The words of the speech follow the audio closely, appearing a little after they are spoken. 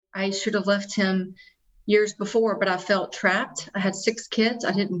I should have left him years before, but I felt trapped. I had 6 kids.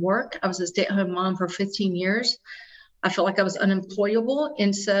 I didn't work. I was a stay-at-home mom for 15 years. I felt like I was unemployable.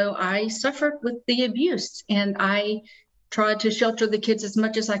 And so I suffered with the abuse, and I tried to shelter the kids as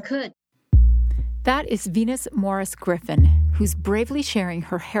much as I could. That is Venus Morris Griffin, who's bravely sharing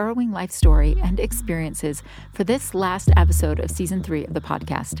her harrowing life story and experiences for this last episode of Season 3 of the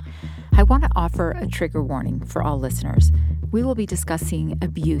podcast. I want to offer a trigger warning for all listeners. We will be discussing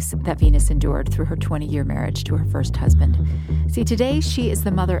abuse that Venus endured through her 20-year marriage to her first husband. See, today she is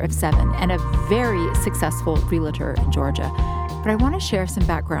the mother of 7 and a very successful realtor in Georgia. But I want to share some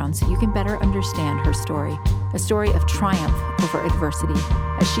background so you can better understand her story, a story of triumph over adversity,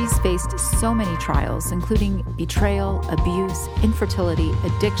 as she's faced so many trials, including betrayal, abuse, infertility,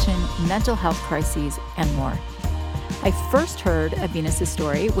 addiction, mental health crises, and more. I first heard of Venus's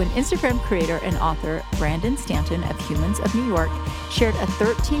story when Instagram creator and author Brandon Stanton of Humans of New York shared a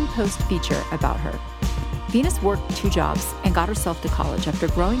 13-post feature about her. Venus worked 2 jobs and got herself to college after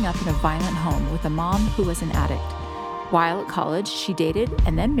growing up in a violent home with a mom who was an addict. While at college, she dated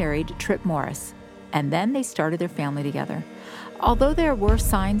and then married Trip Morris, and then they started their family together. Although there were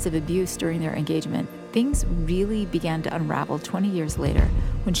signs of abuse during their engagement, things really began to unravel 20 years later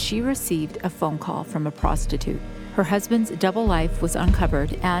when she received a phone call from a prostitute. Her husband's double life was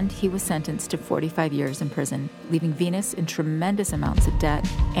uncovered, and he was sentenced to 45 years in prison, leaving Venus in tremendous amounts of debt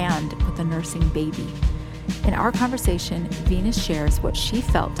and with a nursing baby. In our conversation, Venus shares what she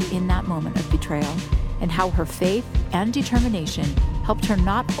felt in that moment of betrayal and how her faith and determination helped her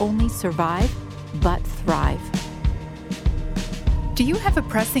not only survive, but thrive. Do you have a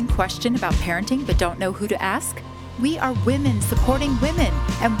pressing question about parenting but don't know who to ask? We are women supporting women,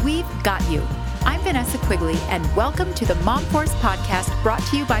 and we've got you. I'm Vanessa Quigley, and welcome to the Mom Force podcast brought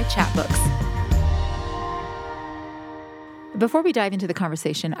to you by Chatbooks. Before we dive into the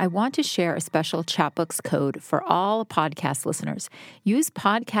conversation, I want to share a special Chatbooks code for all podcast listeners. Use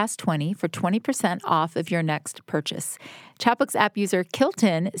podcast20 for 20% off of your next purchase. Chatbooks app user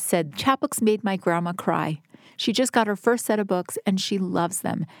Kilton said, "Chatbooks made my grandma cry. She just got her first set of books and she loves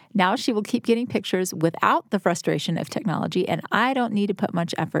them. Now she will keep getting pictures without the frustration of technology, and I don't need to put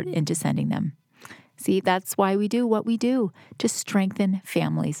much effort into sending them." See, that's why we do what we do, to strengthen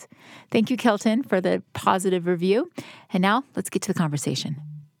families. Thank you, Kelton, for the positive review. And now let's get to the conversation.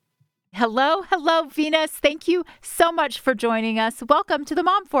 Hello, Venus. Thank you so much for joining us. Welcome to the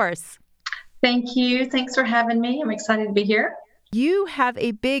Mom Force. Thank you. Thanks for having me. I'm excited to be here. You have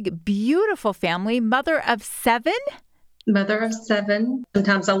a big, beautiful family, mother of 7. Mother of 7.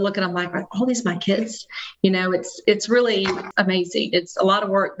 Sometimes I look and I'm like, are all these my kids? You know, it's really amazing. It's a lot of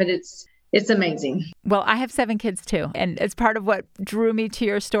work, but it's amazing. Well, I have 7 kids too, and it's part of what drew me to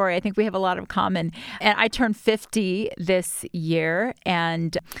your story. I think we have a lot of common. And I turned 50 this year,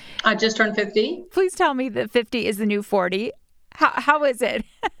 and I just turned 50. Please tell me that 50 is the new 40. How is it?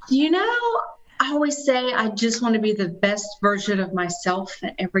 You know, I always say I just want to be the best version of myself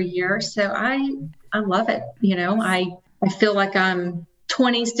every year. So I love it. You know, I feel like I'm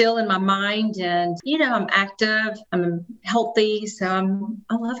 20 still in my mind, and, you know, I'm active, I'm healthy. So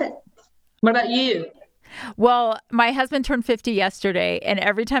I love it. What about you? Well, my husband turned 50 yesterday, and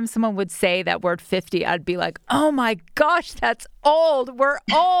every time someone would say that word 50, I'd be like, oh my gosh, that's old. We're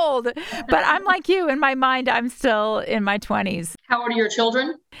old. But I'm like you. In my mind, I'm still in my 20s. How old are your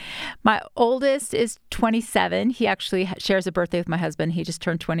children? My oldest is 27. He actually shares a birthday with my husband. He just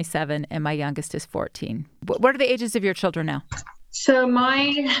turned 27, and my youngest is 14. What are the ages of your children now? So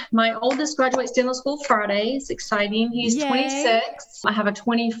my oldest graduates dental school Friday. It's exciting. He's Yay. 26. I have a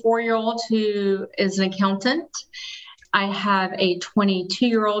 24-year-old who is an accountant. I have a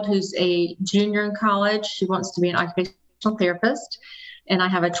 22-year-old who's a junior in college. She wants to be an occupational therapist. And I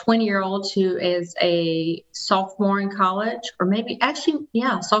have a 20-year-old who is a sophomore in college, or maybe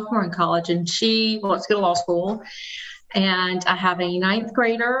sophomore in college. And she wants to go to law school. And I have a 9th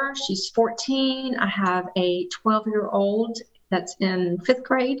grader. She's 14. I have a 12-year-old that's in 5th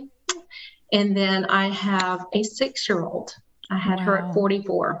grade. And then I have a 6-year-old. I had her at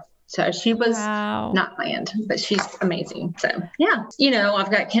 44. So she was not planned, but she's amazing. So yeah, you know, I've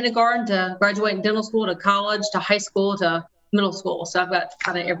got kindergarten to graduating dental school to college to high school to middle school. So I've got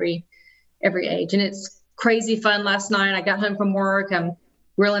kind of every age, and it's crazy fun. Last night I got home from work. I'm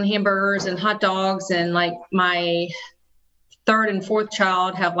grilling hamburgers and hot dogs, and like my 3rd and 4th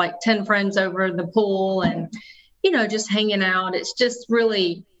child have like 10 friends over the pool, and you know, just hanging out. It's just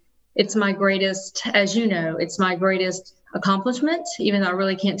really, it's my greatest, as you know, it's my greatest accomplishment, even though I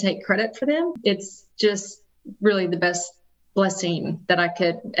really can't take credit for them. It's just really the best blessing that I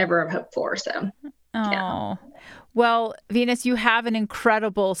could ever have hoped for. So, yeah. Well, Venus, you have an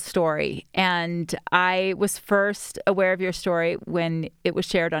incredible story, and I was first aware of your story when it was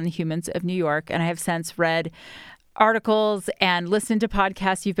shared on Humans of New York, and I have since read articles and listened to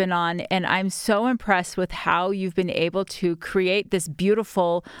podcasts you've been on, and I'm so impressed with how you've been able to create this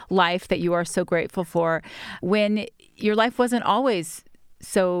beautiful life that you are so grateful for when your life wasn't always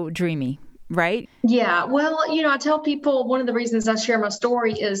so dreamy. Right? Yeah. Well, I tell people one of the reasons I share my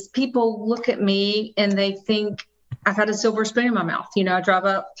story is people look at me and they think I've had a silver spoon in my mouth. I drive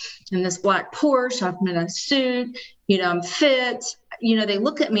up in this black Porsche. I'm in a suit. I'm fit. They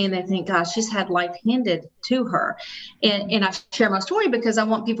look at me and they think, gosh, she's had life handed to her. And I share my story because I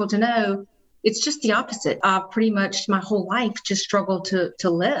want people to know it's just the opposite. I've pretty much my whole life just struggled to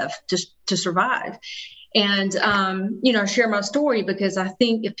live, just to survive. And, I share my story because I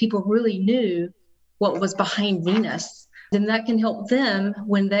think if people really knew what was behind Venus, then that can help them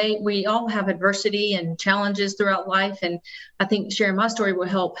when we all have adversity and challenges throughout life. And I think sharing my story will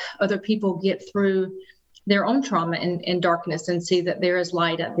help other people get through their own trauma and darkness and see that there is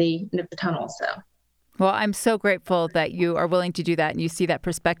light at the end of the tunnel. So. Well, I'm so grateful that you are willing to do that and you see that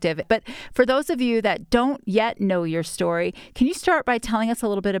perspective. But for those of you that don't yet know your story, can you start by telling us a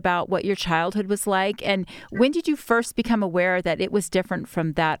little bit about what your childhood was like? And when did you first become aware that it was different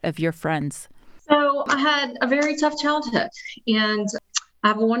from that of your friends? So I had a very tough childhood, and I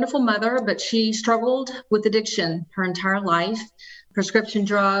have a wonderful mother, but she struggled with addiction her entire life, prescription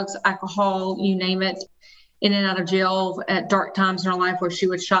drugs, alcohol, you name it. In and out of jail at dark times in her life where she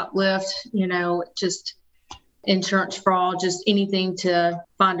would shoplift, just insurance fraud, just anything to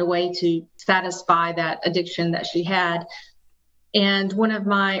find a way to satisfy that addiction that she had. And one of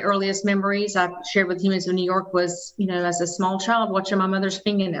my earliest memories I've shared with Humans of New York was, as a small child watching my mother's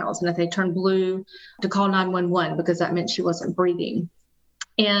fingernails, and if they turned blue, to call 911 because that meant she wasn't breathing.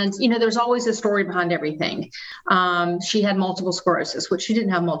 And, there's always a story behind everything. She had multiple sclerosis, which she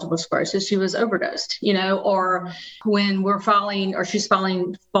didn't have multiple sclerosis. She was overdosed, or when she's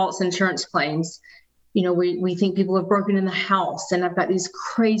filing false insurance claims, we think people have broken in the house. And I've got these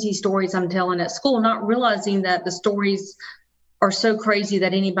crazy stories I'm telling at school, not realizing that the stories are so crazy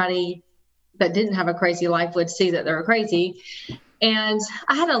that anybody that didn't have a crazy life would see that they're crazy. And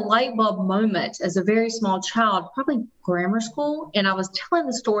I had a light bulb moment as a very small child, probably grammar school. And I was telling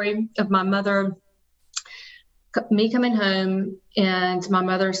the story of my mother, me coming home and my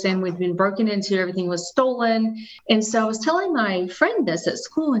mother saying we'd been broken into, everything was stolen. And so I was telling my friend this at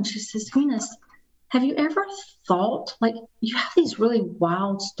school, and she says, Venus, have you ever thought, you have these really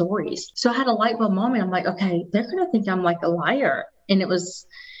wild stories? So I had a light bulb moment. I'm like, okay, they're going to think I'm like a liar.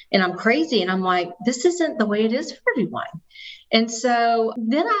 And I'm crazy. And I'm like, this isn't the way it is for everyone. And so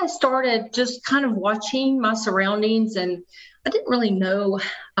then I started just kind of watching my surroundings, and I didn't really know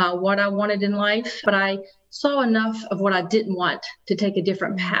what I wanted in life, but I saw enough of what I didn't want to take a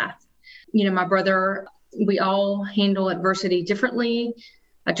different path. My brother, we all handle adversity differently.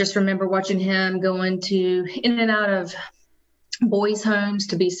 I just remember watching him going in and out of boys' homes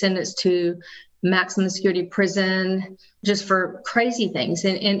to be sentenced to maximum security prison just for crazy things.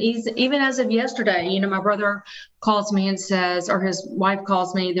 And even as of yesterday, my brother calls me and says, or his wife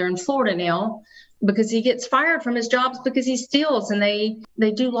calls me, they're in Florida now because he gets fired from his jobs because he steals, and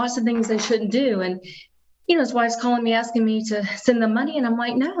they do lots of things they shouldn't do. And, his wife's calling me, asking me to send them money. And I'm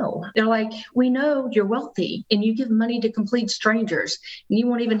like, no. They're like, we know you're wealthy and you give money to complete strangers and you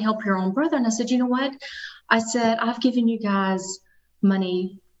won't even help your own brother. And I said, you know what? I said, I've given you guys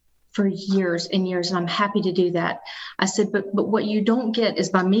money for years and years, and I'm happy to do that. I said, but what you don't get is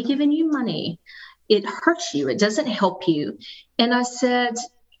by me giving you money, it hurts you. It doesn't help you. And I said,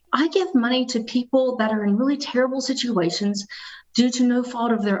 I give money to people that are in really terrible situations due to no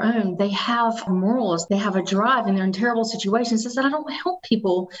fault of their own. They have morals, they have a drive, and they're in terrible situations. I said, I don't help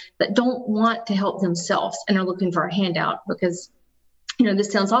people that don't want to help themselves and are looking for a handout because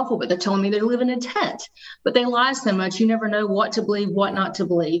this sounds awful, but they're telling me they live in a tent, but they lie so much. You never know what to believe, what not to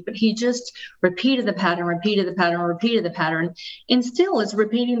believe. But he just repeated the pattern, and still is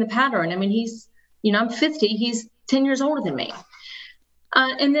repeating the pattern. I mean, he's, I'm 50, he's 10 years older than me.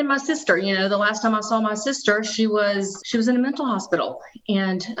 And then my sister, the last time I saw my sister, she was in a mental hospital.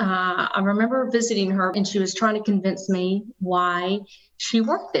 And I remember visiting her, and she was trying to convince me why she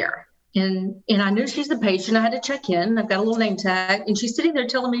worked there. And I knew she's the patient. I had to check in. I've got a little name tag, and she's sitting there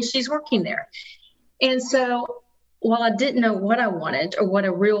telling me she's working there. And so while I didn't know what I wanted or what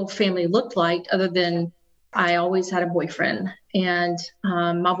a real family looked like, other than I always had a boyfriend, and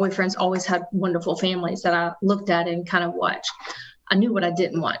my boyfriends always had wonderful families that I looked at and kind of watched. I knew what I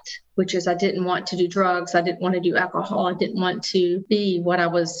didn't want, which is I didn't want to do drugs. I didn't want to do alcohol. I didn't want to be what I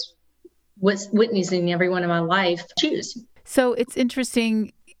was witnessing everyone in my life choose. So it's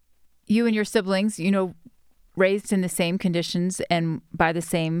interesting, you and your siblings, raised in the same conditions and by the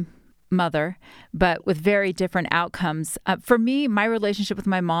same mother, but with very different outcomes. For me, my relationship with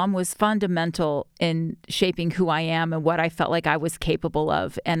my mom was fundamental in shaping who I am and what I felt like I was capable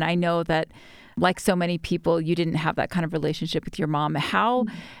of. And I know that, like so many people, you didn't have that kind of relationship with your mom. How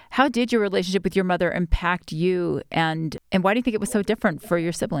did your relationship with your mother impact you? And why do you think it was so different for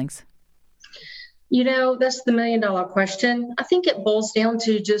your siblings? That's the $1 million question. I think it boils down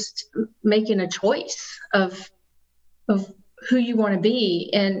to just making a choice of who you want to be.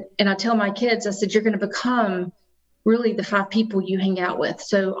 And I tell my kids, I said, you're going to become really the 5 people you hang out with.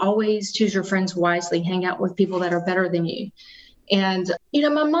 So always choose your friends wisely, hang out with people that are better than you. And,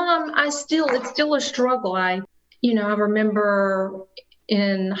 my mom, it's still a struggle. I remember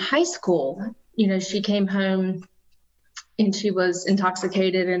in high school, she came home and she was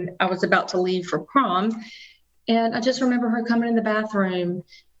intoxicated and I was about to leave for prom. And I just remember her coming in the bathroom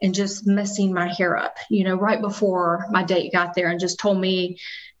and just messing my hair up, right before my date got there, and just told me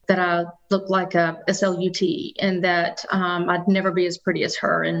that I looked like a SLUT and that I'd never be as pretty as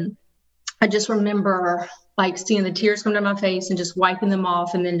her. And I just remember seeing the tears come down my face and just wiping them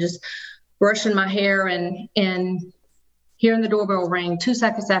off and then just brushing my hair and hearing the doorbell ring 2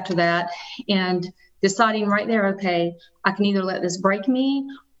 seconds after that and deciding right there, okay, I can either let this break me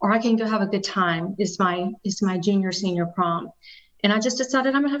or I can go have a good time. It's my junior, senior prom. And I just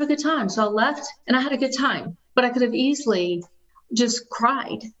decided I'm gonna have a good time. So I left and I had a good time, but I could have easily just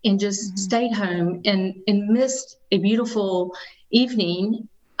cried and just stayed home and missed a beautiful evening.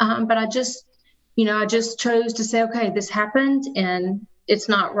 But I just chose to say, okay, this happened and it's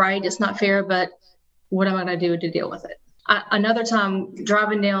not right. It's not fair, but what am I going to do to deal with it? Another time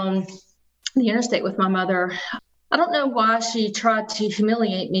driving down the interstate with my mother, I don't know why she tried to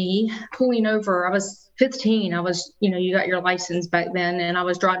humiliate me, pulling over. I was 15. You got your license back then, and I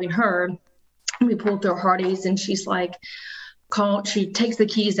was driving her. We pulled through Hardee's, and she's like, she takes the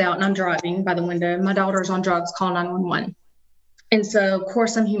keys out, and I'm driving by the window. My daughter's on drugs, call 911. And so, of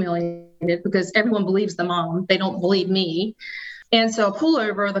course, I'm humiliated because everyone believes the mom. They don't believe me. And so I pull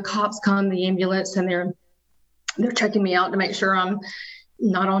over, the cops come, the ambulance, and they're checking me out to make sure I'm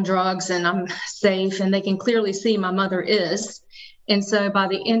not on drugs and I'm safe. And they can clearly see my mother is. And so by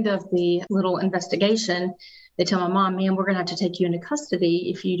the end of the little investigation, they tell my mom, man, we're going to have to take you into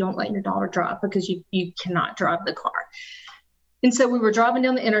custody if you don't let your daughter drive because you cannot drive the car. And so we were driving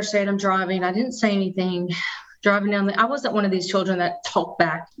down the interstate. I'm driving. I didn't say anything. Driving down I wasn't one of these children that talked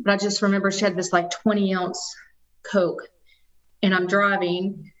back, but I just remember she had this 20-ounce Coke and I'm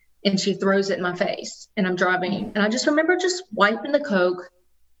driving and she throws it in my face and I'm driving. And I just remember just wiping the Coke,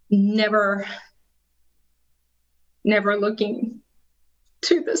 never looking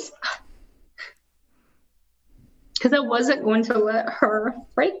to the side because I wasn't going to let her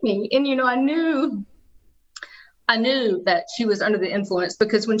break me. And, I knew that she was under the influence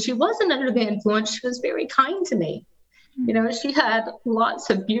because when she wasn't under the influence, she was very kind to me. She had lots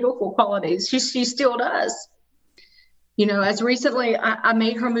of beautiful qualities. She still does. As recently, I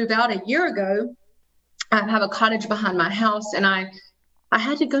made her move out a year ago. I have a cottage behind my house and I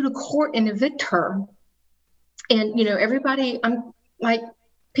had to go to court and evict her. And, everybody, I'm like,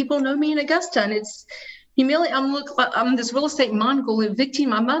 people know me in Augusta and it's humiliating. I'm this real estate mogul evicting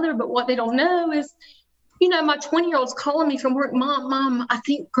my mother, but what they don't know is, my 20-year-old's calling me from work. Mom, I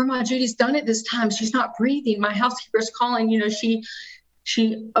think Grandma Judy's done it this time. She's not breathing. My housekeeper's calling.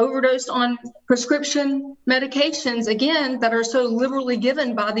 She overdosed on prescription medications, again, that are so liberally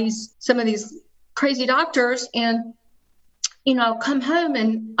given by some of these crazy doctors. And, I'll come home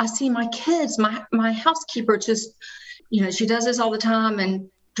and I see my kids, my housekeeper just, she does this all the time.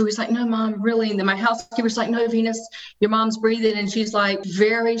 And Julie's like, no, Mom, really? And then my housekeeper's like, no, Venus, your mom's breathing. And she's like,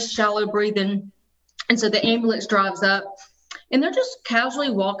 very shallow breathing. And so the ambulance drives up and they're just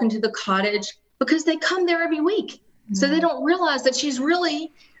casually walking to the cottage because they come there every week. Mm-hmm. So they don't realize that she's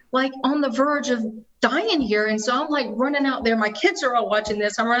really on the verge of dying here. And so I'm running out there. My kids are all watching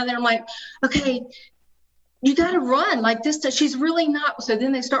this. I'm running there. I'm like, okay, you got to run this. She's really not. So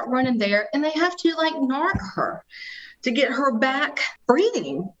then they start running there and they have to narc her to get her back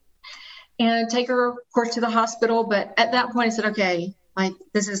breathing and take her, of course, to the hospital. But at that point I said, okay,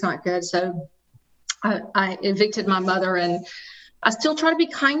 this is not good. So I evicted my mother and I still try to be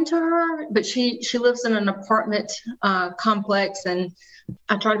kind to her, but she lives in an apartment complex and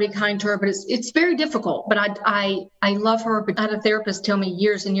I try to be kind to her, but it's very difficult, but I love her. But I had a therapist tell me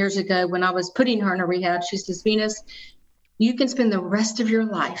years and years ago when I was putting her in a rehab, she says, Venus, you can spend the rest of your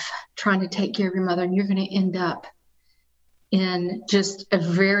life trying to take care of your mother and you're going to end up in just a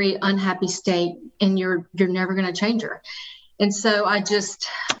very unhappy state, and you're never going to change her. And so I just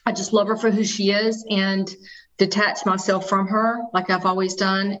love her for who she is and detach myself from her like I've always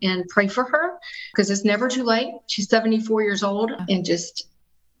done and pray for her, because it's never too late. She's 74 years old, and just,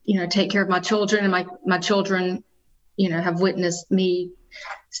 take care of my children, and my children, have witnessed me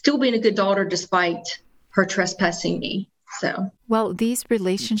still being a good daughter despite her trespassing me. So, well, these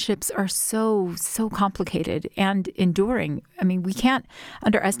relationships are so complicated and enduring. I mean, we can't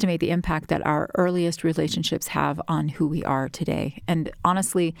underestimate the impact that our earliest relationships have on who we are today. And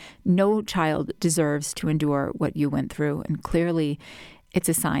honestly, no child deserves to endure what you went through. And clearly, it's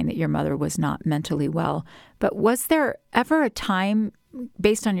a sign that your mother was not mentally well. But was there ever a time,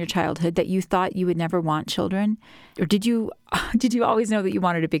 based on your childhood, that you thought you would never want children? Or did you always know that you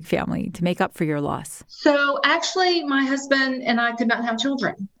wanted a big family to make up for your loss? So actually, my husband and I could not have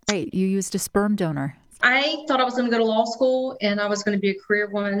children. Right. You used a sperm donor. I thought I was going to go to law school and I was going to be a career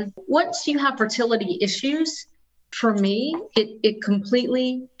woman. Once you have fertility issues, for me, it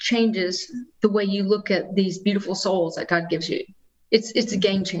completely changes the way you look at these beautiful souls that God gives you. It's a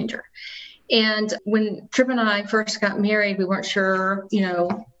game changer. And when Tripp and I first got married, we weren't sure,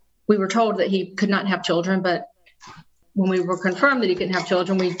 we were told that he could not have children, but when we were confirmed that he couldn't have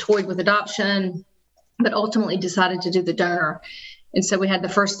children, we toyed with adoption, but ultimately decided to do the donor. And so we had the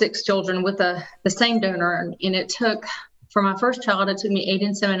first 6 children with the same donor. And it took, for my first child, it took me 8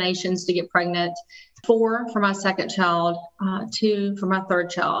 inseminations to get pregnant, 4 for my second child, 2 for my third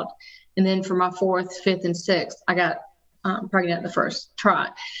child. And then for my 4th, 5th, and 6th, I got pregnant the first try.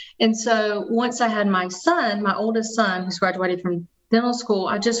 And so once I had my son, my oldest son, who's graduated from dental school,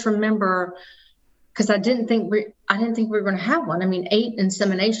 I just remember, because I didn't think we were going to have one. I mean, 8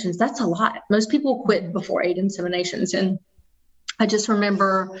 inseminations, that's a lot. Most people quit before 8 inseminations. And I just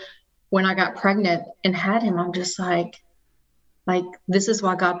remember when I got pregnant and had him, I'm just like, this is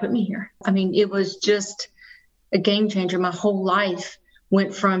why God put me here. I mean, it was just a game changer. My whole life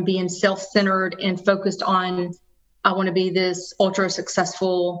went from being self-centered and focused on, I want to be this ultra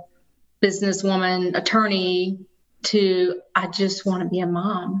successful businesswoman, attorney, to I just want to be a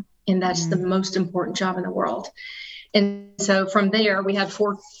mom. And that's the most important job in the world. And so from there, we had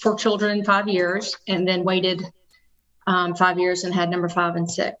four children in 5 years, and then waited 5 years and had number 5 and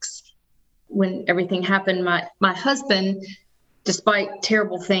 6. When everything happened, my husband, despite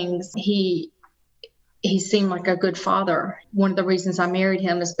terrible things, he seemed like a good father. One of the reasons I married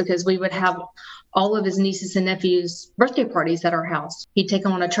him is because we would have all of his nieces and nephews' birthday parties at our house. He'd take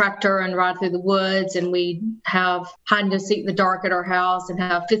them on a tractor and ride through the woods, and we'd have hide and go seek in the dark at our house and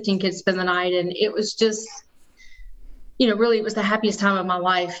have 15 kids spend the night. And it was just, really, it was the happiest time of my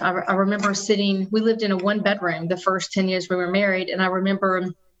life. I remember we lived in a 1-bedroom the first 10 years we were married. And I remember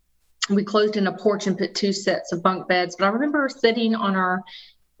we closed in a porch and put 2 sets of bunk beds. But I remember sitting on our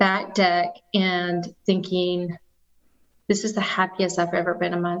back deck and thinking, this is the happiest I've ever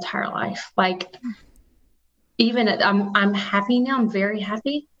been in my entire life. I'm happy now. I'm very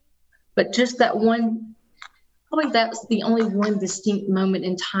happy. But just that one, probably that's the only one distinct moment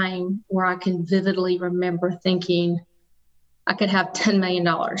in time where I can vividly remember thinking I could have $10 million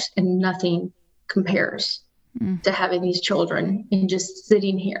and nothing compares to having these children and just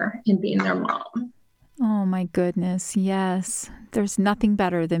sitting here and being their mom. Oh my goodness. Yes. There's nothing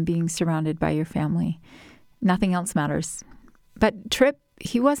better than being surrounded by your family. Nothing else matters. But Tripp,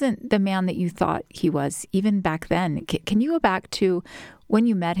 he wasn't the man that you thought he was, even back then. Can you go back to when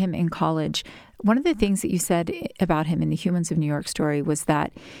you met him in college? One of the things that you said about him in the Humans of New York story was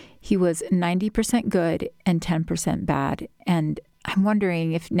that he was 90% good and 10% bad. And I'm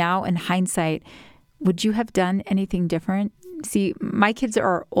wondering if now in hindsight, would you have done anything different? See, my kids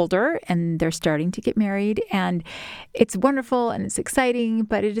are older and they're starting to get married, and it's wonderful and it's exciting,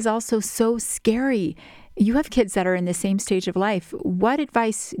 but it is also so scary. You have kids that are in the same stage of life. What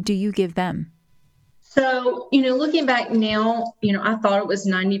advice do you give them? So, looking back now, I thought it was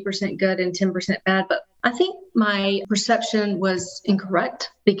 90% good and 10% bad, but I think my perception was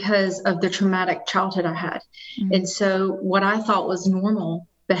incorrect because of the traumatic childhood I had. Mm-hmm. And so what I thought was normal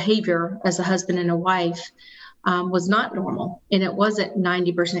behavior as a husband and a wife was not normal. And it wasn't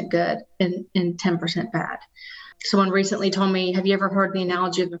 90% good and 10% bad. Someone recently told me, have you ever heard the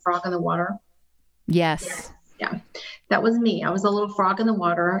analogy of the frog in the water? Yes. Yeah. That was me. I was a little frog in the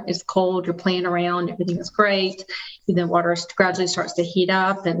water. It's cold. You're playing around. Everything is great. And then water gradually starts to heat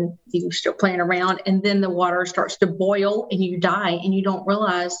up and you're still playing around. And then the water starts to boil and you die and you don't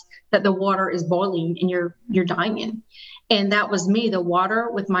realize that the water is boiling and you're dying. And that was me. The water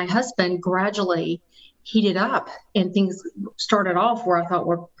with my husband gradually heated up and things started off where I thought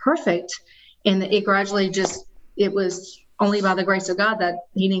were perfect. And it gradually it was only by the grace of God that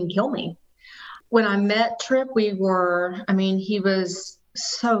he didn't kill me. When I met Trip, he was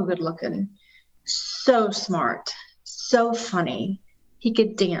so good looking, so smart, so funny. He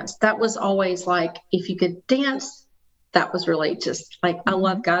could dance. That was always like, if you could dance, that was really just like, I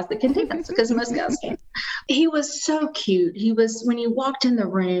love guys that can dance because most guys can. He was so cute. When he walked in the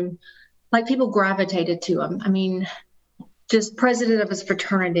room, like people gravitated to him. I mean, just president of his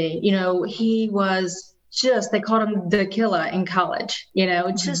fraternity, he was they called him the killer in college,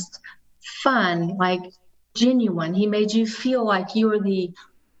 just fun, like genuine. He made you feel like you were the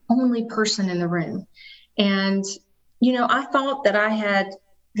only person in the room. And, I thought that I had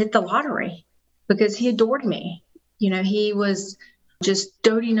hit the lottery because he adored me. He was just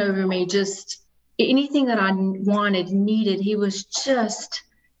doting over me, just anything that I wanted, needed. He was just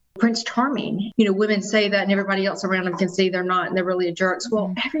Prince Charming. Women say that and everybody else around them can see they're not and they're really jerks.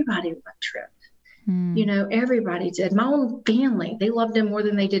 Well, everybody loved Trip. Everybody did. My own family, they loved him more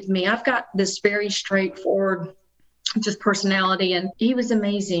than they did me. I've got this very straightforward just personality, and he was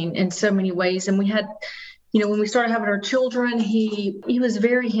amazing in so many ways. And we had, when we started having our children, he was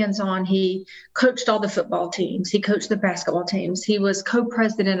very hands-on. He coached all the football teams. He coached the basketball teams. He was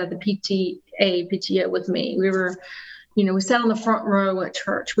co-president of the PTO with me. We were, we sat on the front row at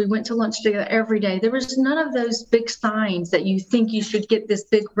church. We went to lunch together every day. There was none of those big signs that you think you should get this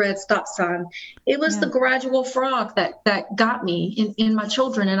big red stop sign. It was the gradual frog that got me in my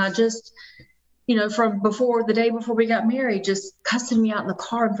children. And I just, from the day before we got married, just cussing me out in the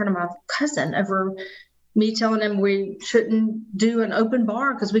car in front of my cousin over me telling him we shouldn't do an open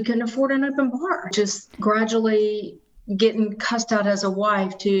bar because we couldn't afford an open bar. Just gradually getting cussed out as a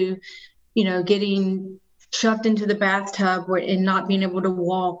wife to, getting shoved into the bathtub and not being able to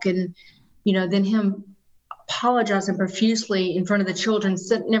walk. And, then him apologizing profusely in front of the children,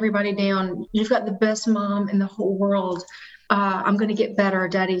 sitting everybody down. You've got the best mom in the whole world. I'm going to get better.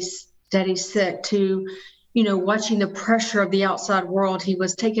 Daddy's sick. To, watching the pressure of the outside world. He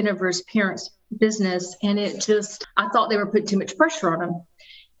was taking over his parents' business. And I thought they were putting too much pressure on him.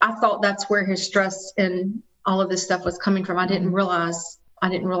 I thought that's where his stress and all of this stuff was coming from. I didn't realize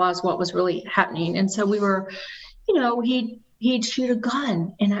what was really happening. And so we were, he'd shoot a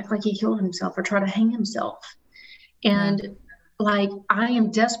gun and act like he killed himself or try to hang himself. And like, I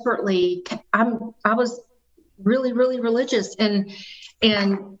was really, really religious and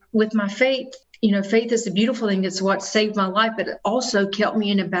with my faith, faith is a beautiful thing. It's what saved my life, but it also kept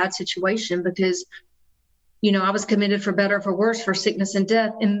me in a bad situation because, I was committed for better or for worse, for sickness and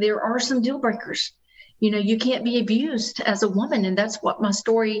death. And there are some deal breakers. You can't be abused as a woman. And that's what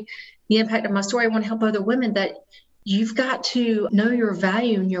the impact of my story, I want to help other women, that you've got to know your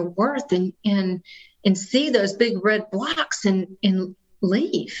value and your worth and see those big red blocks and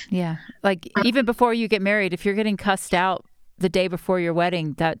leave. Yeah. Like even before you get married, if you're getting cussed out the day before your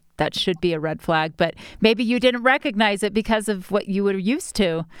wedding, that should be a red flag, but maybe you didn't recognize it because of what you were used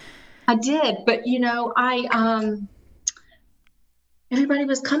to. I did, but everybody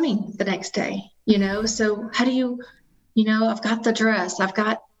was coming the next day, so how do you, I've got the dress, how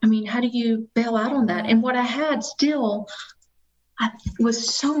do you bail out on that? And what I had still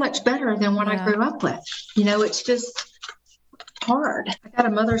was so much better than what I grew up with. It's just hard. I got a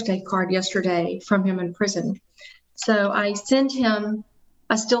Mother's Day card yesterday from him in prison. So I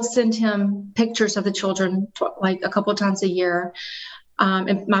still send him pictures of the children like a couple of times a year.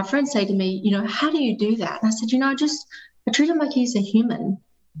 And my friends say to me, how do you do that? And I said, I treat him like he's a human.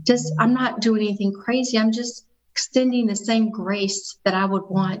 I'm not doing anything crazy. I'm just extending the same grace that I would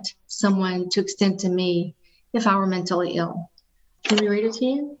want someone to extend to me if I were mentally ill. Can we read it to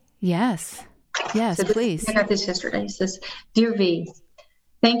you? Yes. Yes, please. I got this yesterday. It says, Dear V,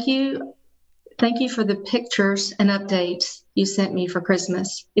 thank you for the pictures and updates you sent me for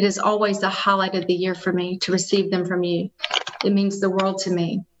Christmas. It is always the highlight of the year for me to receive them from you. It means the world to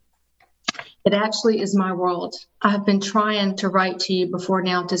me. It actually is my world. I have been trying to write to you before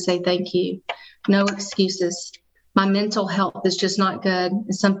now to say thank you. No excuses. My mental health is just not good,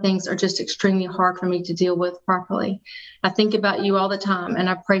 and some things are just extremely hard for me to deal with properly. I think about you all the time, and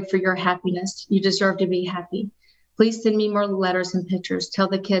I pray for your happiness. You deserve to be happy. Please send me more letters and pictures. Tell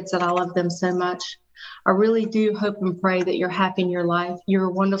the kids that I love them so much. I really do hope and pray that you're happy in your life. You're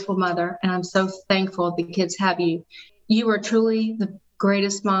a wonderful mother, and I'm so thankful the kids have you. You are truly the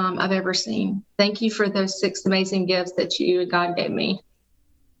greatest mom I've ever seen. Thank you for those 6 amazing gifts that you and God gave me.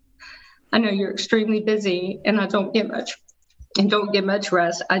 I know you're extremely busy and I don't get much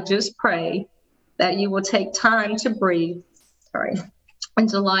rest. I just pray that you will take time to breathe, and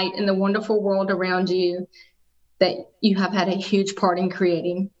delight in the wonderful world around you that you have had a huge part in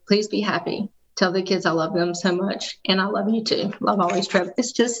creating. Please be happy. tell the kids I love them so much. And I love you too. Love always, Trev.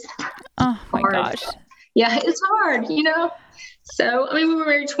 It's just Oh my hard. gosh. Yeah, it's hard, So, I mean, we were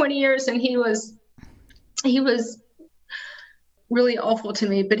married 20 years and he was really awful to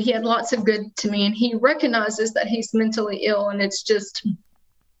me, but he had lots of good to me, and he recognizes that he's mentally ill, and it's just,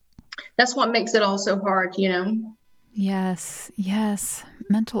 that's what makes it all so hard, Yes.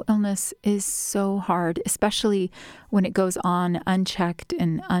 Mental illness is so hard, especially when it goes on unchecked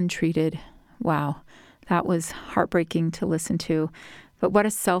and untreated. Wow. That was heartbreaking to listen to. But what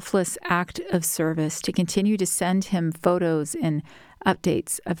a selfless act of service to continue to send him photos and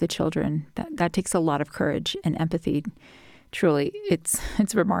updates of the children. That takes a lot of courage and empathy. Truly, it's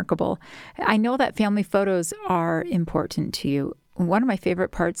remarkable. I know that family photos are important to you. One of my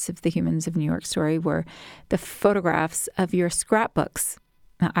favorite parts of the Humans of New York story were the photographs of your scrapbooks.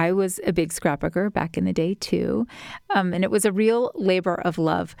 Now, I was a big scrapbooker back in the day, too, and it was a real labor of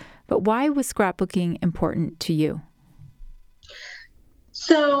love. But why was scrapbooking important to you?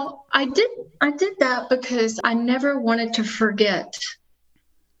 So I did that because I never wanted to forget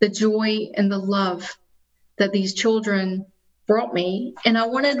the joy and the love that these children brought me. And I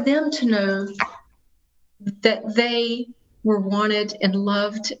wanted them to know that they were wanted and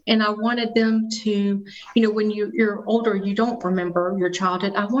loved. And I wanted them to, when you're older, you don't remember your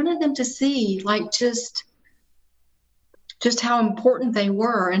childhood. I wanted them to see like just how important they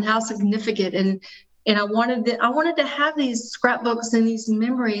were and how significant. And I wanted to have these scrapbooks and these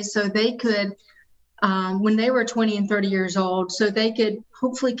memories so they could, when they were 20 and 30 years old, so they could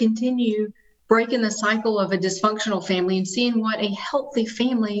hopefully continue breaking the cycle of a dysfunctional family and seeing what a healthy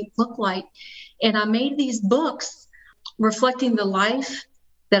family looked like. And I made these books reflecting the life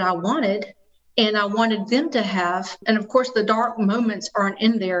that I wanted and I wanted them to have. And of course, the dark moments aren't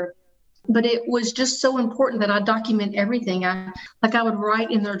in there, but it was just so important that I document everything. I would write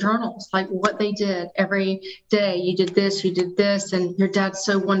in their journals, like what they did every day. You did this, and your dad's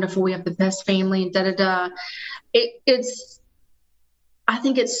so wonderful. We have the best family, and da-da-da. I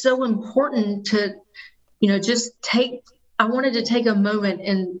think it's so important to, I wanted to take a moment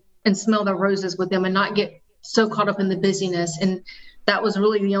and smell the roses with them and not get so caught up in the busyness. And that was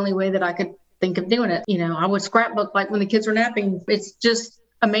really the only way that I could think of doing it. I would scrapbook like when the kids were napping. It's just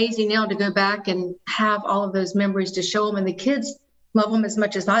amazing now to go back and have all of those memories to show them. And the kids love them as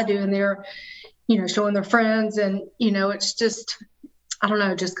much as I do. And they're, showing their friends. And, it's just, I don't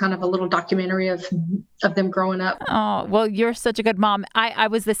know, just kind of a little documentary of them growing up. Oh, well, you're such a good mom. I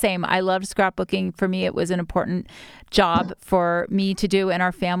was the same. I loved scrapbooking. For me, it was an important job for me to do in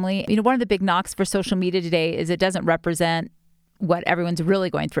our family. One of the big knocks for social media today is it doesn't represent what everyone's really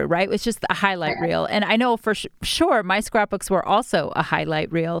going through, right? It's just a highlight reel. And I know for sure my scrapbooks were also a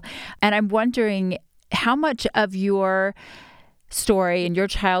highlight reel. And I'm wondering how much of your story and your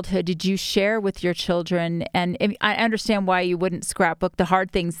childhood did you share with your children? And I understand why you wouldn't scrapbook the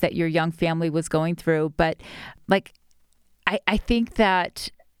hard things that your young family was going through. But I think that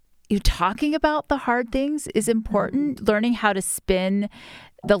talking about the hard things is important, learning how to spin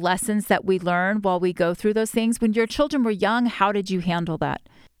the lessons that we learn while we go through those things. When your children were young, how did you handle that?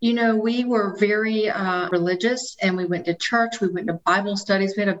 We were very religious, and we went to church. We went to Bible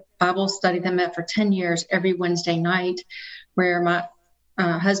studies. We had a Bible study that met for 10 years every Wednesday night, where my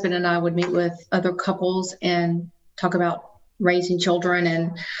husband and I would meet with other couples and talk about raising children.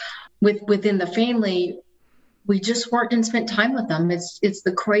 And within the family, we just worked and spent time with them. It's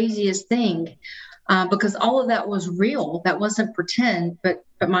the craziest thing. Because all of that was real. That wasn't pretend, but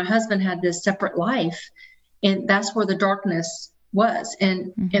my husband had this separate life, and that's where the darkness was.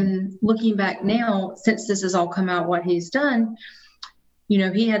 And and looking back now, since this has all come out, what he's done,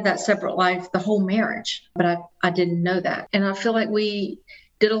 he had that separate life the whole marriage, but I didn't know that. And I feel like we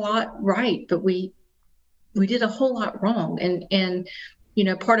did a lot right, but we did a whole lot wrong. And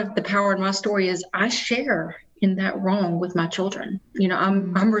part of the power of my story is I share in that wrong with my children.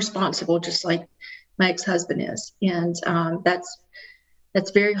 I'm responsible, just like my ex-husband is. And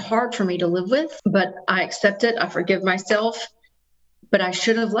that's very hard for me to live with, but I accept it. I forgive myself, but I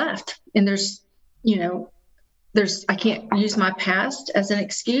should have left. And I can't use my past as an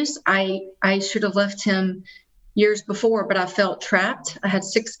excuse. I should have left him years before, but I felt trapped. I had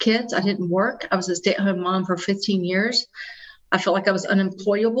 6 kids. I didn't work. I was a stay-at-home mom for 15 years. I felt like I was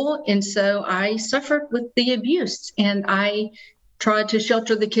unemployable. And so I suffered with the abuse, and I tried to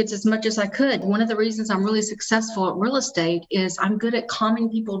shelter the kids as much as I could. One of the reasons I'm really successful at real estate is I'm good at calming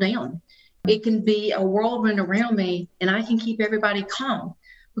people down. It can be a whirlwind around me, and I can keep everybody calm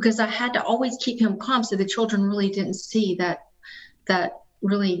because I had to always keep him calm so the children really didn't see that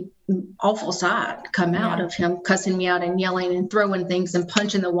really awful side come out of him cussing me out and yelling and throwing things and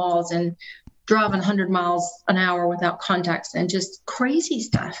punching the walls and driving 100 miles an hour without contacts and just crazy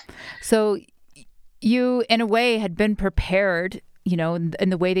stuff. So you, in a way, had been prepared, in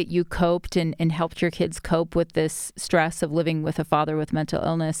the way that you coped and helped your kids cope with this stress of living with a father with mental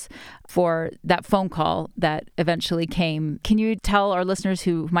illness for that phone call that eventually came. Can you tell our listeners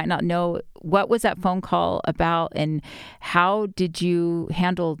who might not know, what was that phone call about and how did you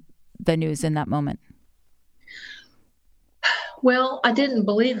handle the news in that moment? Well, I didn't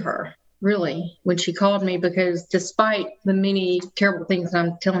believe her, really, when she called me, because despite the many terrible things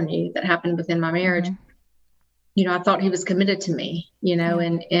I'm telling you that happened within my marriage, I thought he was committed to me,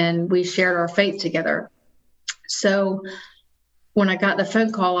 and we shared our faith together. So when I got the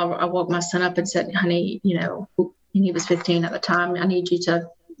phone call, I woke my son up and said, honey, and he was 15 at the time, I need you to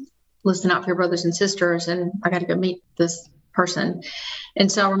listen out for your brothers and sisters, and I got to go meet this person.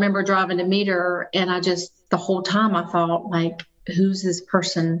 And so I remember driving to meet her, and the whole time I thought, like, who's this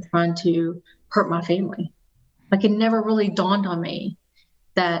person trying to hurt my family? Like, it never really dawned on me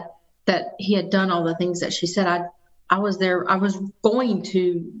that he had done all the things that she said. I was there. I was going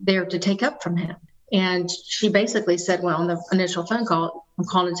there to take up from him. And she basically said, well, on the initial phone call, I'm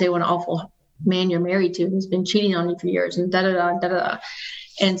calling to say what an awful man you're married to, who's been cheating on you for years, and da-da-da.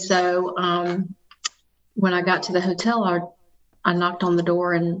 And so when I got to the hotel, I knocked on the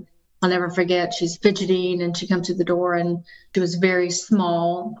door, and I'll never forget, she's fidgeting, and she comes to the door, and she was very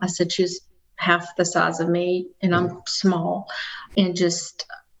small. I said, she's half the size of me, and I'm small. And just,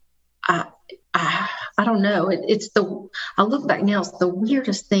 I don't know. I look back now, it's the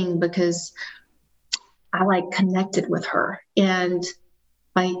weirdest thing, because I connected with her, and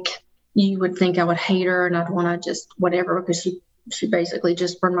you would think I would hate her and I'd want to just whatever, because she basically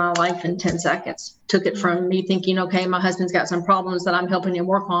just burned my life in 10 seconds. Took it from me thinking, okay, my husband's got some problems that I'm helping him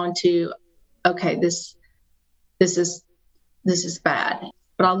work on, to, okay, this is bad.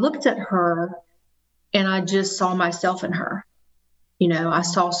 But I looked at her and I just saw myself in her. I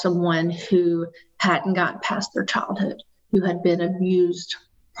saw someone who hadn't gotten past their childhood, who had been abused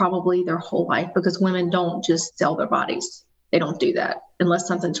probably their whole life, because women don't just sell their bodies. They don't do that unless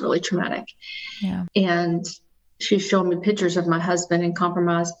something's really traumatic. Yeah. And she showed me pictures of my husband in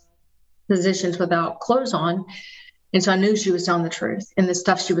compromised positions without clothes on. And so I knew she was telling the truth, and the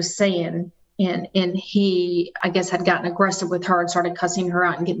stuff she was saying. And he, I guess, had gotten aggressive with her and started cussing her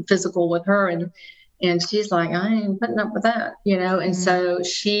out and getting physical with her. And she's like, I ain't putting up with that, And so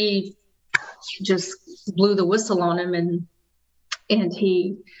she just blew the whistle on him. And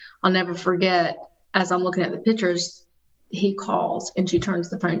I'll never forget, as I'm looking at the pictures, he calls and she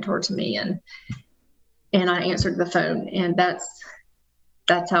turns the phone towards me, and I answered the phone, and that's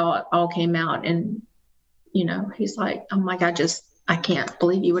how it all came out. And, he's like, I'm like, I can't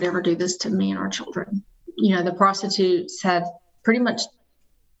believe you would ever do this to me and our children. The prostitutes had pretty much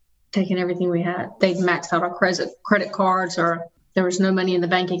taken everything we had. They'd maxed out our credit cards, or there was no money in the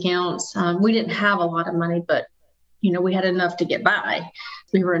bank accounts. We didn't have a lot of money, but, we had enough to get by.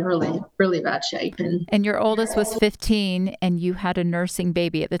 We were in really, really bad shape. And your oldest was 15, and you had a nursing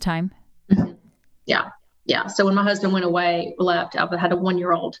baby at the time? Mm-hmm. Yeah. So when my husband left, I had a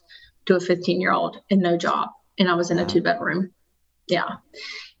 1-year-old to a 15-year-old and no job. And I was in a 2-bedroom. Yeah.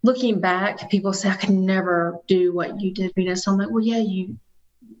 Looking back, people say, I could never do what you did, Venus. So I'm like, well, yeah,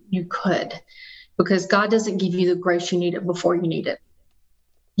 you could, because God doesn't give you the grace you need it before you need it.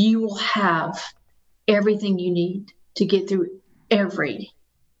 You will have everything you need to get through every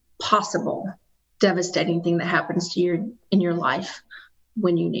possible devastating thing that happens to you in your life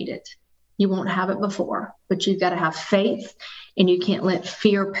when you need it. You won't have it before, but you've got to have faith, and you can't let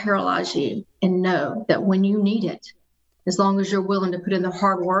fear paralyze you, and know that when you need it, as long as you're willing to put in the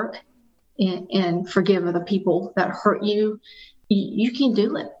hard work and forgive other people that hurt you, you can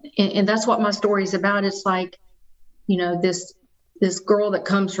do it. And that's what my story is about. It's like, this girl that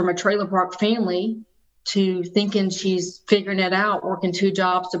comes from a trailer park family to thinking she's figuring it out, working 2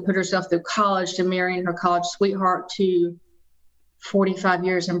 jobs to put herself through college, to marrying her college sweetheart, to 45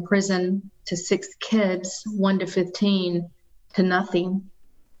 years in prison, to 6 kids, 1 to 15, to nothing.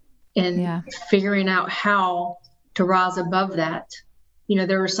 And figuring out how to rise above that.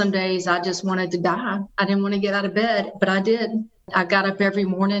 There were some days I just wanted to die. I didn't want to get out of bed, but I did. I got up every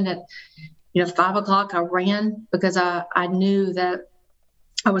morning at 5 o'clock. I ran, because I knew that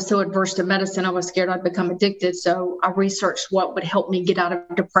I was so adverse to medicine. I was scared I'd become addicted. So I researched what would help me get out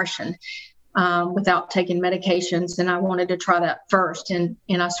of depression without taking medications. And I wanted to try that first. And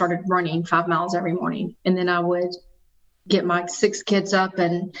I started running 5 miles every morning. And then I would get my 6 kids up,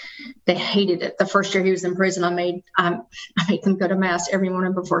 and they hated it. The first year he was in prison, I made them go to mass every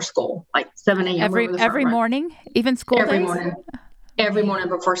morning before school, like 7 a.m. Every morning, even school every days? morning. every morning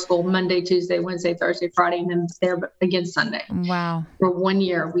before school, Monday, Tuesday, Wednesday, Thursday, Friday, and then there again Sunday. Wow. For 1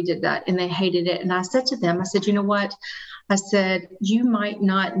 year, we did that, and they hated it. And I said to them, I said, you know what? I said, you might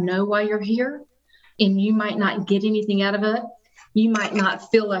not know why you're here, and you might not get anything out of it. You might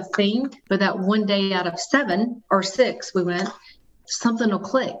not feel a thing, but that one day out of 7 or 6, we went, something will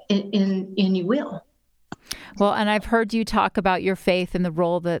click, and you will. Well, and I've heard you talk about your faith and the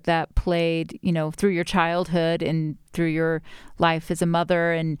role that played, through your childhood and through your life as a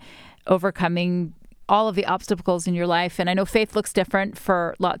mother and overcoming all of the obstacles in your life. And I know faith looks different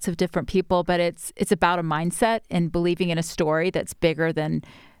for lots of different people, but it's about a mindset and believing in a story that's bigger than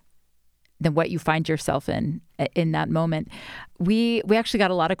what you find yourself in that moment. We actually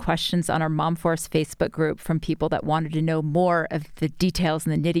got a lot of questions on our Mom Force Facebook group from people that wanted to know more of the details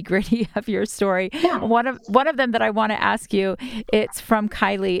and the nitty-gritty of your story. Yeah. One of them that I want to ask you, it's from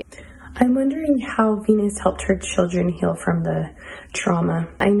Kylie. I'm wondering how Venus helped her children heal from the trauma.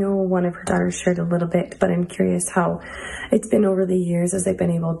 I know one of her daughters shared a little bit, but I'm curious how it's been over the years as they've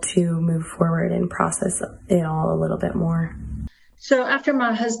been able to move forward and process it all a little bit more. So after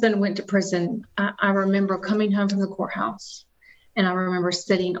my husband went to prison, I remember coming home from the courthouse, and I remember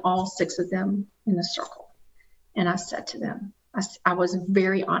sitting all 6 of them in a circle. And I said to them, I was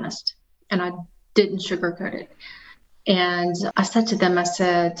very honest, and I didn't sugarcoat it. And I said to them, I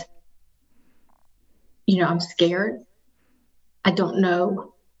said, I'm scared. I don't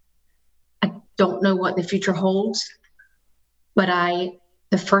know. I don't know what the future holds. But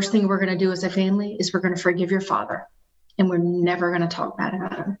the first thing we're going to do as a family is we're going to forgive your father. And we're never going to talk bad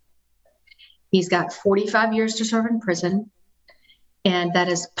about him. He's got 45 years to serve in prison, and that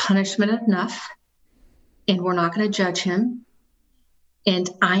is punishment enough. And we're not going to judge him. And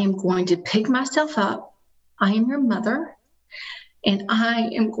I am going to pick myself up. I am your mother, and I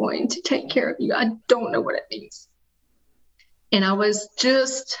am going to take care of you. I don't know what it means. And I was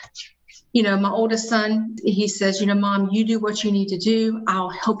just, my oldest son, he says, Mom, you do what you need to do. I'll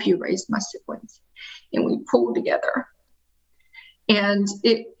help you raise my siblings. And we pulled together. And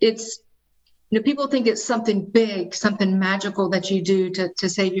it's, people think it's something big, something magical that you do to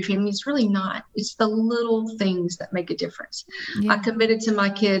save your family. It's really not. It's the little things that make a difference. Yeah. I committed to my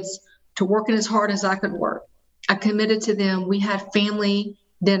kids to working as hard as I could work. I committed to them. We had family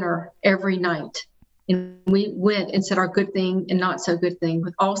dinner every night. And we went and said our good thing and not so good thing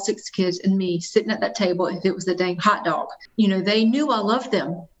with all 6 kids and me sitting at that table. If it was a dang hot dog, they knew I loved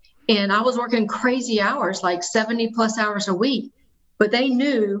them. And I was working crazy hours, like 70 plus hours a week. But they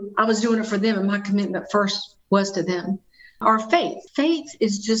knew I was doing it for them, and my commitment first was to them. Our faith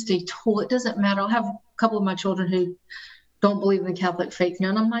is just a tool. It doesn't matter. I have a couple of my children who don't believe in the Catholic faith now,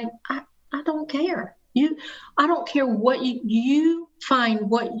 and I'm like, I don't care. I don't care what you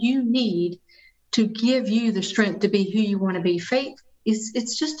find what you need to give you the strength to be who you want to be. Faith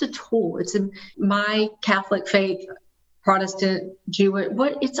it's just a tool. It's my Catholic faith, Protestant, Jewish,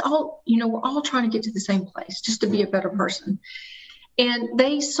 it's all, we're all trying to get to the same place, just to be a better person. And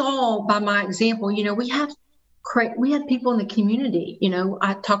they saw by my example, we had people in the community.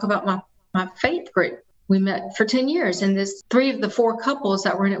 I talk about my faith group. We met for 10 years, and 3 of the 4 couples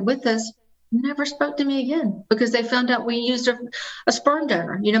that were in it with us never spoke to me again because they found out we used a sperm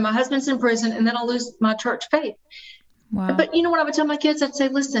donor. My husband's in prison, and then I'll lose my church faith. Wow. But what I would tell my kids? I'd say,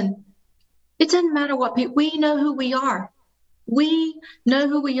 listen, it doesn't matter what people, we know who we are. We know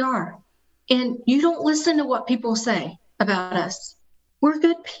who we are. And you don't listen to what people say about us. We're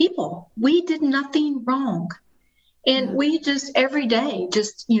good people. We did nothing wrong. And we just every day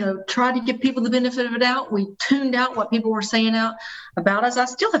try to give people the benefit of the doubt. We tuned out what people were saying out about us. I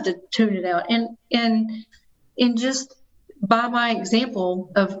still have to tune it out. And just by my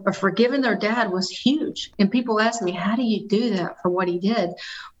example of forgiving their dad was huge. And people ask me, how do you do that for what he did?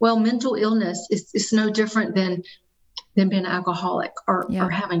 Well, mental illness is no different than being an alcoholic or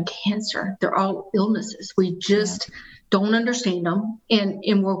having cancer. They're all illnesses. We just don't understand them,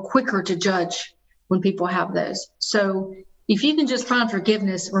 and we're quicker to judge when people have those. So if you can just find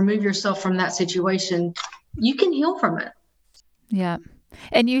forgiveness, remove yourself from that situation, you can heal from it. Yeah.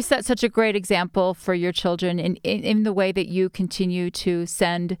 And you set such a great example for your children in the way that you continue to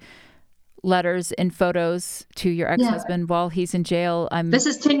send letters and photos to your ex-husband while he's in jail. This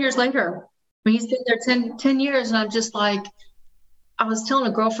is 10 years later. He's been there 10 years, and I'm just like, I was telling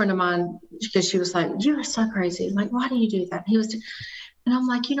a girlfriend of mine, because she was like, you are so crazy. I'm like, why do you do that? And I'm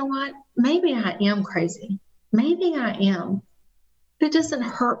like, you know what? Maybe I am crazy. Maybe I am. But it doesn't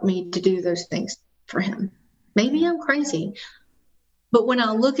hurt me to do those things for him. Maybe I'm crazy. But when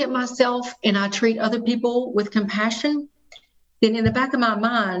I look at myself and I treat other people with compassion, then in the back of my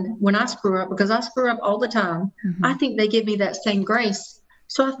mind, when I screw up, because I screw up all the time, I think they give me that same grace.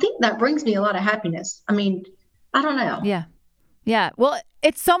 So I think that brings me a lot of happiness. I mean, I don't know. Yeah. Yeah. Well,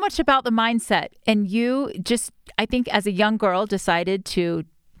 it's so much about the mindset. And you just, I think as a young girl, decided to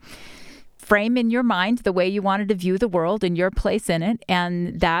frame in your mind the way you wanted to view the world and your place in it.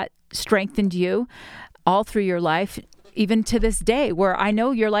 And that strengthened you all through your life, even to this day, where I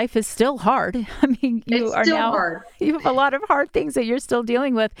know your life is still hard. I mean, you have a lot of hard things that you're still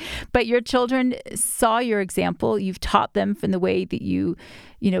dealing with, but your children saw your example. You've taught them from the way that you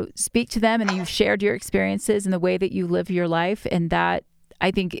speak to them, and you've shared your experiences and the way that you live your life. And that,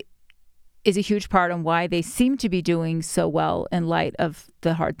 I think, is a huge part on why they seem to be doing so well in light of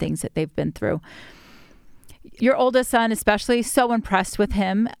the hard things that they've been through. Your oldest son, especially, so impressed with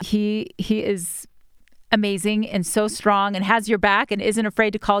him. He is amazing and so strong and has your back and isn't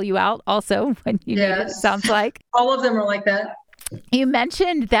afraid to call you out also when you need it, sounds like. All of them are like that. You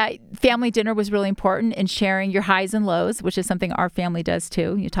mentioned that family dinner was really important in sharing your highs and lows, which is something our family does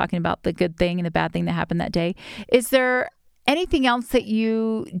too. You're talking about the good thing and the bad thing that happened that day. Is there anything else that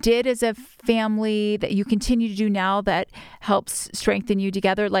you did as a family that you continue to do now that helps strengthen you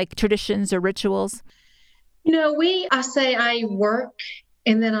together, like traditions or rituals? I work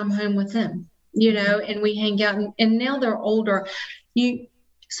and then I'm home with them. And we hang out, and now they're older.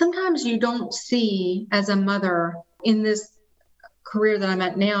 Sometimes you don't see as a mother in this career that I'm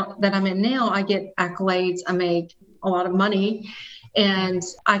in now, I get accolades, I make a lot of money, and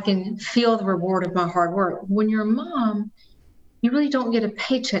I can feel the reward of my hard work. When you're a mom, you really don't get a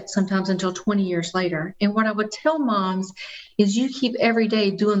paycheck sometimes until 20 years later. And what I would tell moms is you keep every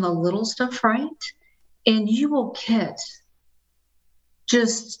day doing the little stuff right, and you will get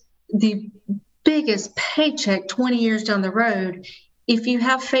just the biggest paycheck 20 years down the road if you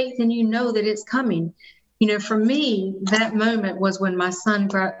have faith and you know that it's coming. For me, that moment was when my son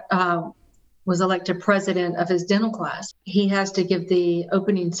was elected president of his dental class. He has to give the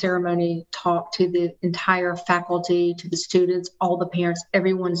opening ceremony talk to the entire faculty, to the students, all the parents,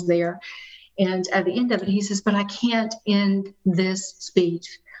 everyone's there. And at the end of it, he says, but I can't end this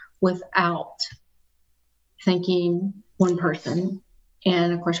speech without thanking one person.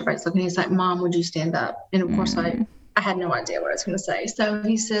 And of course, everybody's looking, he's like, Mom, would you stand up? And of course, I had no idea what I was going to say. So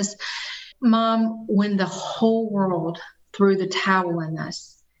he says, Mom, when the whole world threw the towel in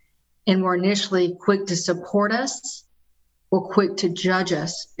us and were initially quick to support us, were quick to judge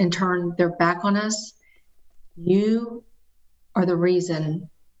us and turn their back on us, you are the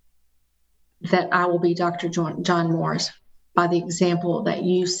reason that I will be Dr. John Morris by the example that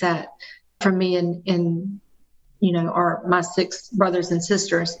you set for me and my 6 brothers and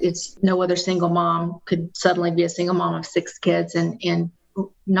sisters. It's no other single mom could suddenly be a single mom of 6 kids and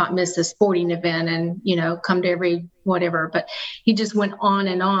not miss a sporting event and, come to every whatever. But he just went on.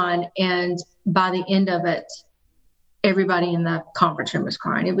 And by the end of it, everybody in the conference room was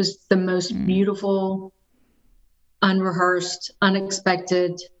crying. It was the most beautiful, unrehearsed,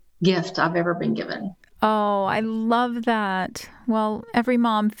 unexpected gift I've ever been given. Oh, I love that. Well, every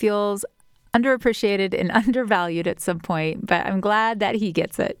mom feels underappreciated and undervalued at some point, but I'm glad that he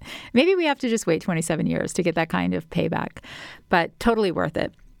gets it. Maybe we have to just wait 27 years to get that kind of payback, but totally worth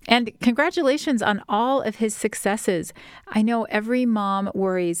it. And congratulations on all of his successes. I know every mom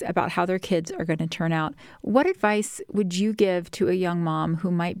worries about how their kids are going to turn out. What advice would you give to a young mom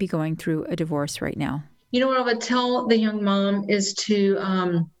who might be going through a divorce right now? What I would tell the young mom is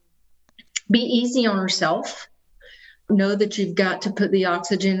to be easy on herself. Know that you've got to put the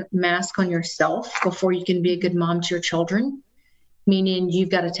oxygen mask on yourself before you can be a good mom to your children, meaning you've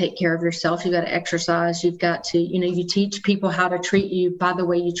got to take care of yourself. You've got to exercise. You've got to, you teach people how to treat you by the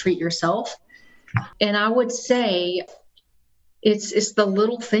way you treat yourself. And I would say it's the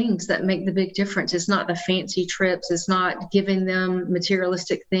little things that make the big difference. It's not the fancy trips. It's not giving them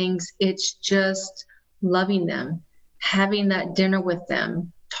materialistic things. It's just loving them, having that dinner with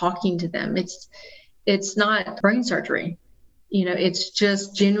them, talking to them. It's not brain surgery. It's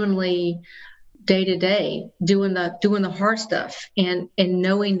just genuinely day to day doing the hard stuff and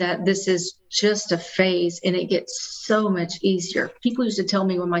knowing that this is just a phase and it gets so much easier. People used to tell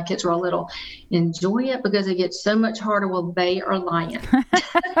me when my kids were all little, enjoy it because it gets so much harder. Well, they are lying.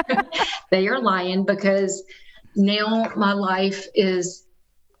 They are lying because now my life is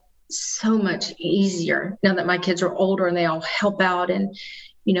so much easier now that my kids are older and they all help out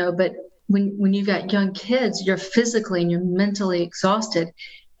but when you've got young kids, you're physically and you're mentally exhausted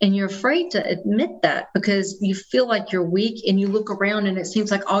and you're afraid to admit that because you feel like you're weak and you look around and it seems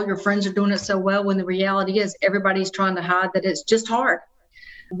like all your friends are doing it so well when the reality is everybody's trying to hide that it's just hard.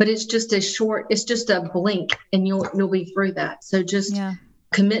 but it's just a blink and you'll be through that. So just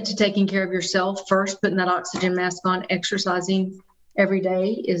commit to taking care of yourself first, putting that oxygen mask on, exercising every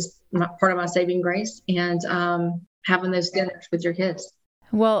day is part of my saving grace, and having those dinners with your kids.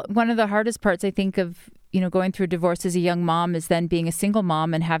 Well, one of the hardest parts, I think, of, going through divorce as a young mom is then being a single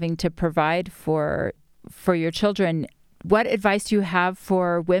mom and having to provide for your children. What advice do you have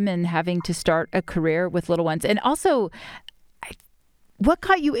for women having to start a career with little ones? And also, what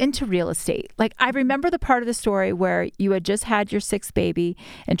got you into real estate? Like, I remember the part of the story where you had just had your sixth baby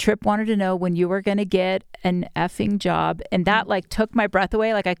and Tripp wanted to know when you were going to get an effing job. And that took my breath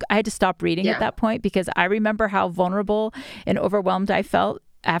away. Like, I had to stop reading at that point, because I remember how vulnerable and overwhelmed I felt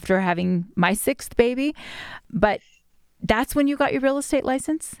after having my sixth baby. But that's when you got your real estate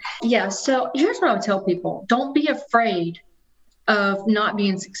license? Yeah. So here's what I would tell people. Don't be afraid of not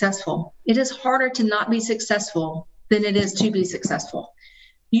being successful. It is harder to not be successful than it is to be successful.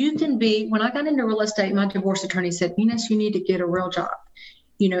 You can be, when I got into real estate, my divorce attorney said, Venus, you need to get a real job.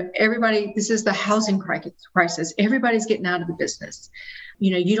 Everybody, this is the housing crisis. Everybody's getting out of the business.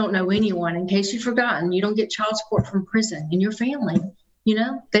 You don't know anyone. In case you've forgotten, you don't get child support from prison in your family.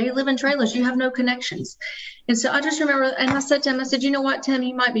 They live in trailers. You have no connections. And so I just remember, and I said to him, you know what, Tim,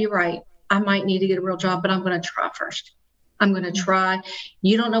 you might be right. I might need to get a real job, but I'm going to try first. I'm going to try.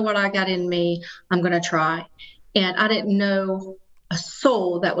 You don't know what I got in me. I'm going to try. And I didn't know a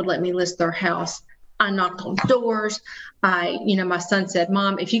soul that would let me list their house. I knocked on doors. My son said,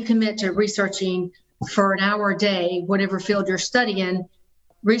 Mom, if you commit to researching for an hour a day, whatever field you're studying,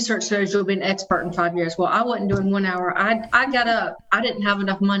 research shows you'll be an expert in 5 years. Well, I wasn't doing 1 hour. I got up. I didn't have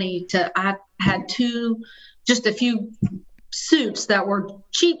enough money I had just a few suits that were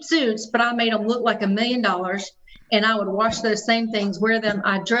cheap suits, but I made them look like $1 million. And I would wash those same things, wear them.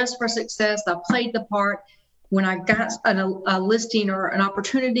 I dressed for success. I played the part. When I got a listing or an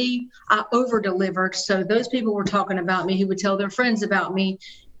opportunity, I over-delivered. So those people were talking about me who would tell their friends about me.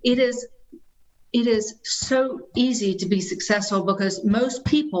 It is so easy to be successful because most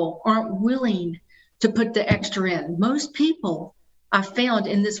people aren't willing to put the extra in. Most people I found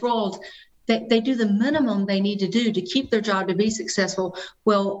in this world, they do the minimum they need to do to keep their job to be successful.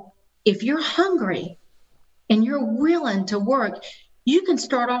 Well, if you're hungry and you're willing to work, you can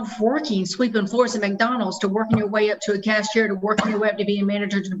start off working, sweeping floors at McDonald's, to working your way up to a cashier, to working your way up to being a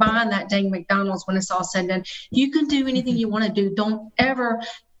manager, to buying that dang McDonald's when it's all said and done. You can do anything you want to do. Don't ever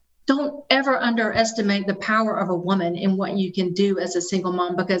underestimate the power of a woman and what you can do as a single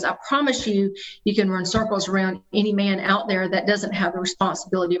mom, because I promise you can run circles around any man out there that doesn't have the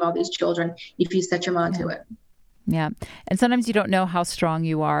responsibility of all these children if you set your mind to it. Yeah. And sometimes you don't know how strong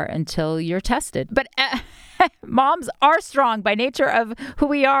you are until you're tested. But moms are strong by nature of who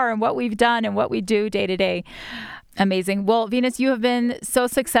we are and what we've done and what we do day to day. Amazing. Well, Venus, you have been so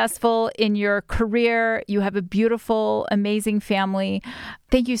successful in your career. You have a beautiful, amazing family.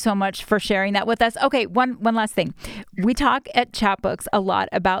 Thank you so much for sharing that with us. Okay, one last thing. We talk at Chatbooks a lot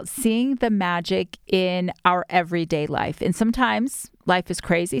about seeing the magic in our everyday life. And sometimes life is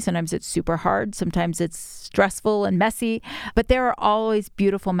crazy. Sometimes it's super hard. Sometimes it's stressful and messy. But there are always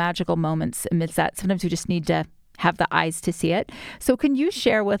beautiful, magical moments amidst that. Sometimes we just need to have the eyes to see it. So can you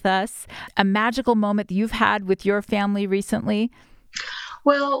share with us a magical moment that you've had with your family recently?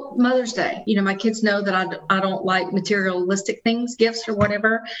 Well, Mother's Day, my kids know that I don't like materialistic things, gifts or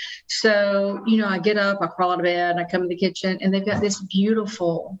whatever. So, I get up, I crawl out of bed, I come in the kitchen, and they've got this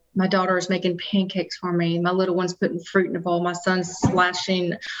beautiful, my daughter is making pancakes for me. My little one's putting fruit in a bowl. My son's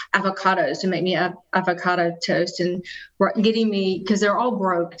slashing avocados to make me avocado toast and getting me, because they're all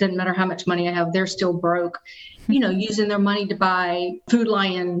broke. Doesn't matter how much money I have, they're still broke. Using their money to buy Food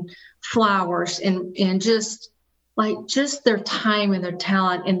Lion flowers and just their time and their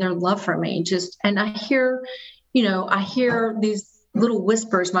talent and their love for me. And I hear these little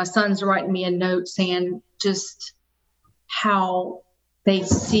whispers. My son's writing me a note saying just how they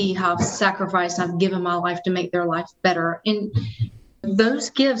see how I've sacrificed, I've given my life to make their life better. And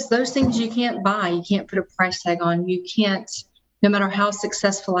those gifts, those things you can't buy, you can't put a price tag on. You can't, no matter how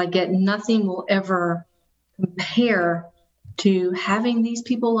successful I get, nothing will ever compare to having these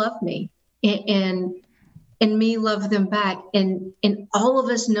people love me and me love them back, and all of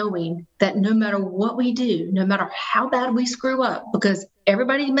us knowing that no matter what we do, no matter how bad we screw up, because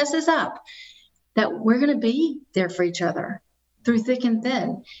everybody messes up, that we're going to be there for each other through thick and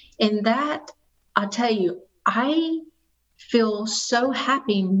thin. And that, I'll tell you, I feel so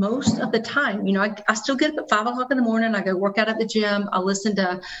happy most of the time. I still get up at 5 o'clock in the morning. I go work out at the gym. I listen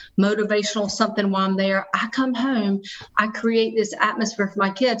to motivational something while I'm there. I come home. I create this atmosphere for my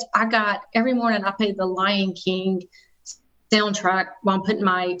kids. Every morning I play the Lion King soundtrack while I'm putting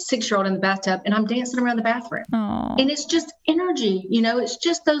my 6-year-old in the bathtub and I'm dancing around the bathroom. Aww. And it's just energy, it's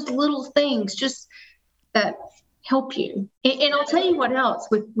just those little things just that help you. And I'll tell you what else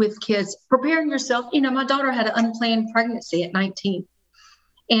with kids, preparing yourself. My daughter had an unplanned pregnancy at 19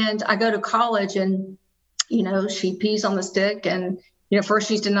 and I go to college and, she pees on the stick and, first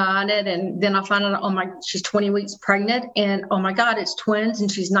she's denying it. And then I find out, she's 20 weeks pregnant and oh my God, it's twins and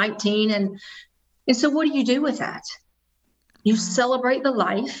she's 19. And so what do you do with that? You celebrate the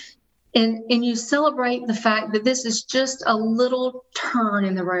life and you celebrate the fact that this is just a little turn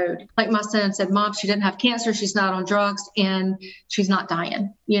in the road. Like my son said, Mom, she didn't have cancer. She's not on drugs and she's not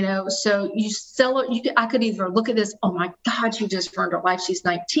dying, so you celebrate. I could either look at this, oh my God, she just ruined her life. She's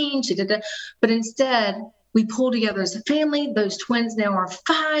 19. She did that. But instead we pull together as a family. Those twins now are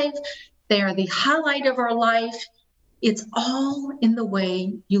 5. They are the highlight of our life. It's all in the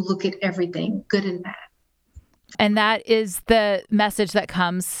way you look at everything, good and bad. And that is the message that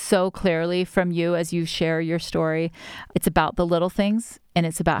comes so clearly from you as you share your story. It's about the little things, and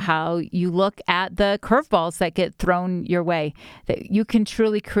it's about how you look at the curveballs that get thrown your way, that you can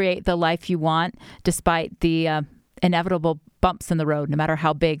truly create the life you want despite the inevitable bumps in the road, no matter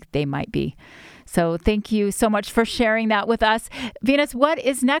how big they might be. So thank you so much for sharing that with us. Venus, what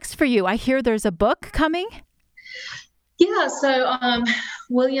is next for you? I hear there's a book coming. Yeah, so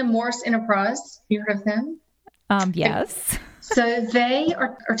William Morris Enterprise, you heard of them? Yes. So they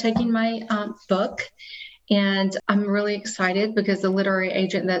are taking my book, and I'm really excited because the literary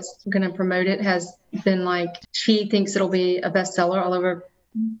agent that's going to promote it has been she thinks it'll be a bestseller all over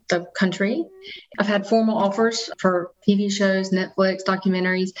the country. I've had formal offers for TV shows, Netflix,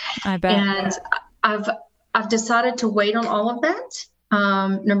 documentaries. I bet. And I've decided to wait on all of that.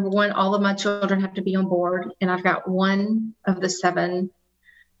 Number one, all of my children have to be on board, and I've got one of the 7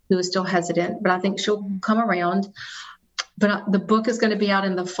 who is still hesitant, but I think she'll come around. But the book is going to be out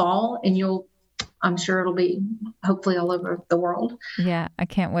in the fall, and I'm sure it'll be hopefully all over the world. Yeah, I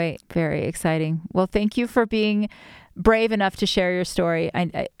can't wait. Very exciting. Well, thank you for being brave enough to share your story.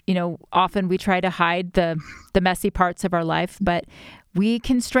 I often we try to hide the messy parts of our life, but we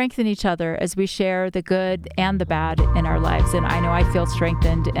can strengthen each other as we share the good and the bad in our lives. And I know I feel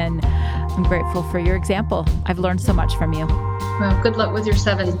strengthened, and I'm grateful for your example. I've learned so much from you. Well, good luck with your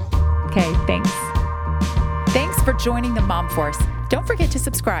 7. Okay, thanks. Thanks for joining the Mom Force. Don't forget to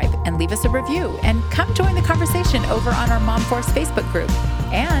subscribe and leave us a review, and come join the conversation over on our Mom Force Facebook group.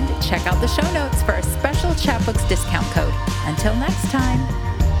 And check out the show notes for a special Chatbooks discount code. Until next time.